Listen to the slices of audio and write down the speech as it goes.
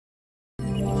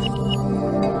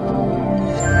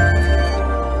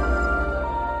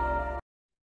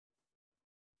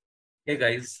Hey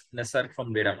guys, Nasar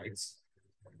from DataMites.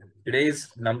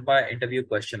 Today's Numpy interview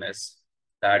question is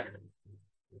that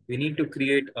we need to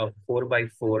create a 4 by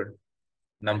 4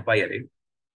 Numpy array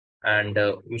and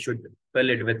we should fill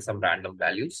it with some random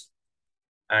values.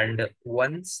 And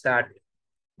once that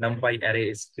Numpy array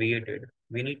is created,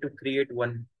 we need to create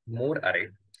one more array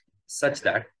such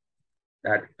that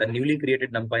the newly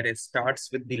created Numpy array starts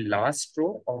with the last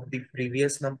row of the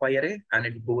previous Numpy array and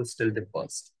it goes till the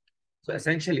first. So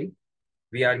essentially,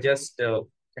 we are just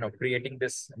creating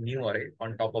this new array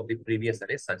on top of the previous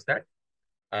array such that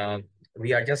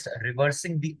we are just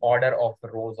reversing the order of the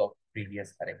rows of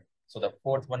previous array. So the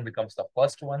fourth one becomes the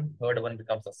first one, third one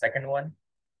becomes the second one,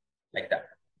 like that.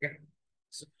 Okay.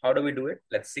 So how do we do it?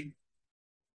 Let's see.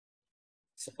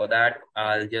 So for that,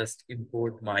 I'll just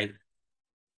import my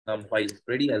numpy is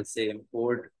ready. I'll say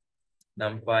import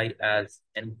numpy as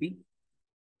np,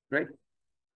 right?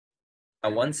 Now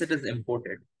once it is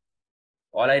imported,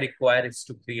 all I require is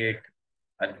to create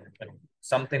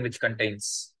something which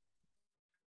contains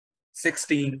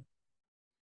 16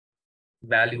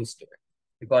 values to it,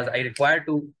 because I require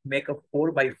to make a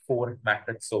 4 by 4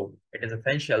 matrix. So it is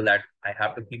essential that I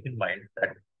have to keep in mind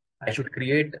that I should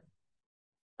create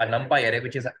a numpy array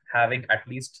which is having at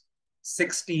least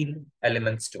 16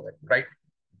 elements to it, right?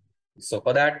 So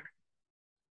for that,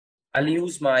 I'll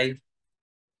use my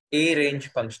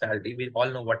A-range functionality. We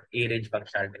all know what A-range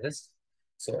functionality is.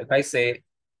 So if I say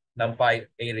numpy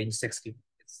A-range 16,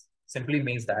 it simply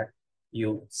means that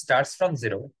you starts from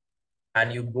 0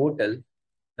 and you go till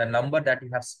the number that you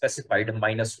have specified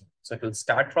 -1. So it will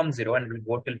start from 0 and will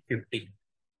go till 15.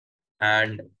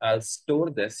 And I'll store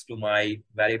this to my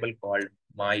variable called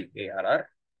my ARR.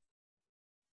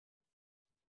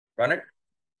 Run it.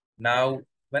 Now,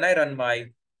 when I run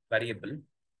my variable,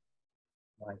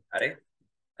 my array,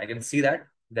 I can see that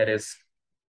there is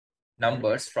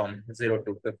numbers from 0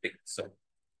 to 15. So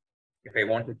if I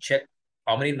want to check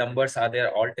how many numbers are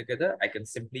there altogether, I can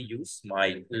simply use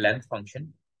my length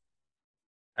function.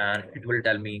 And it will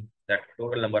tell me that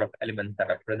total number of elements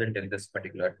that are present in this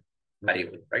particular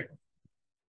variable, right?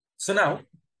 So now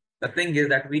the thing is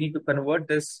that we need to convert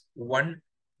this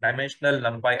one-dimensional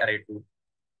numpy array to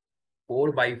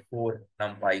 4 by 4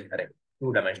 numpy array,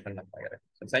 two-dimensional numpy array.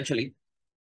 So essentially,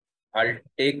 I'll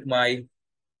take my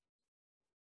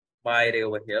array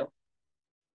over here,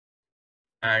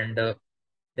 and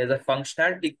there's a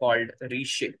functionality called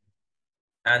reshape,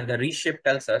 and the reshape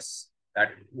tells us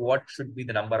that what should be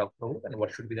the number of rows and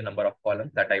what should be the number of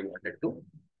columns that I wanted to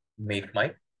make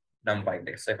my numpy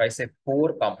array. So if I say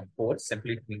 4, 4,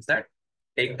 simply it means that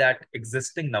take that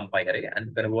existing numpy array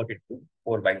and convert it to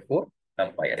 4 by 4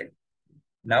 numpy array.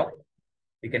 Now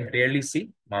you can clearly see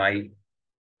my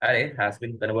array has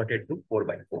been converted to 4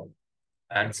 by 4.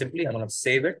 And simply I'm going to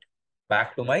save it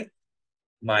back to my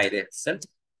array itself.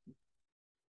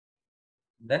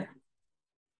 Then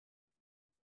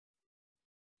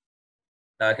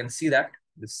now I can see that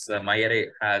this my array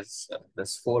has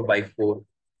this 4 by 4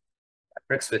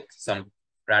 matrix with some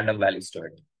random values to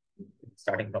it,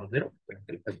 starting from 0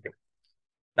 until 15.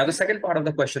 Now the second part of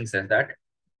the question says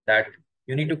that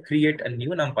you need to create a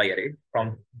new numpy array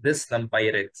from this numpy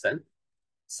array itself,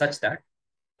 such that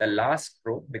the last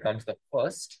row becomes the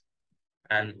first,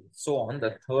 and so on.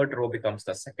 The third row becomes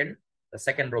the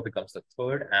second row becomes the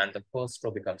third, and the first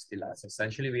row becomes the last.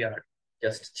 Essentially, we are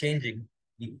just changing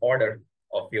the order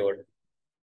of your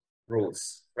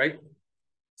rows, right?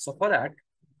 So for that,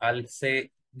 I'll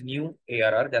say new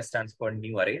ARR, that stands for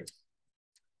new array,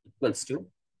 equals to,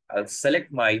 I'll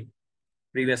select my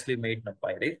previously made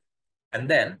numpy array, and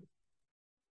then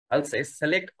I'll say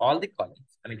select all the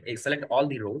columns. Select all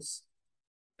the rows,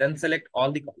 then select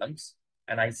all the columns,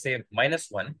 and I say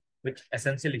 -1, which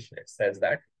essentially says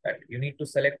that you need to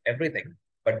select everything,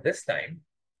 but this time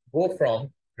go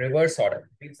from reverse order.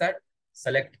 It means that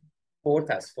select fourth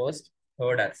as first,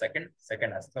 third as second,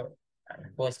 second as third,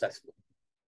 and first as fourth.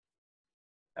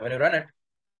 And when you run it,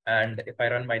 and if I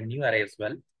run my new array as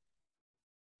well,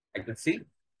 I can see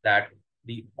that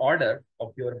the order of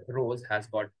your rows has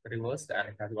got reversed and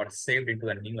it has got saved into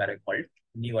a new array called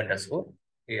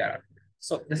new_ARR.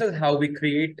 So this is how we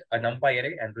create a numpy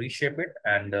array and reshape it,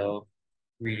 and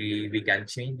we can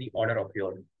change the order of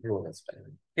your rows as well.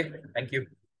 Okay, thank you.